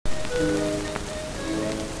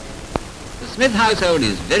Smith household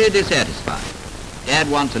is very dissatisfied.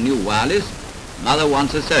 Dad wants a new wireless, Mother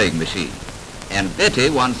wants a sewing machine, and Betty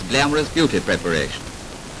wants glamorous beauty preparation.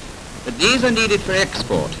 But these are needed for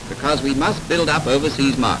export because we must build up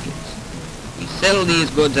overseas markets. We sell these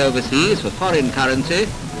goods overseas for foreign currency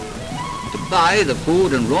to buy the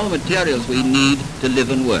food and raw materials we need to live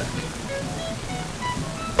and work.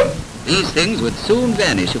 These things would soon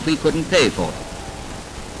vanish if we couldn't pay for them.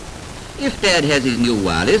 If Dad has his new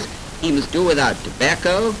wireless, he must do without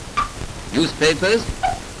tobacco, newspapers,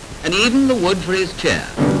 and even the wood for his chair,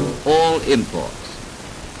 all imports.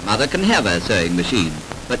 Mother can have her sewing machine,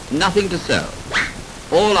 but nothing to sew.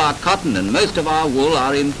 All our cotton and most of our wool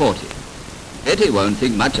are imported. Betty won't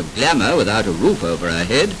think much of glamour without a roof over her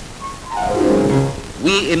head.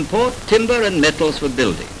 We import timber and metals for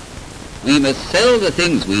building. We must sell the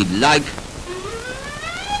things we like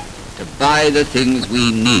to buy the things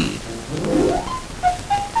we need.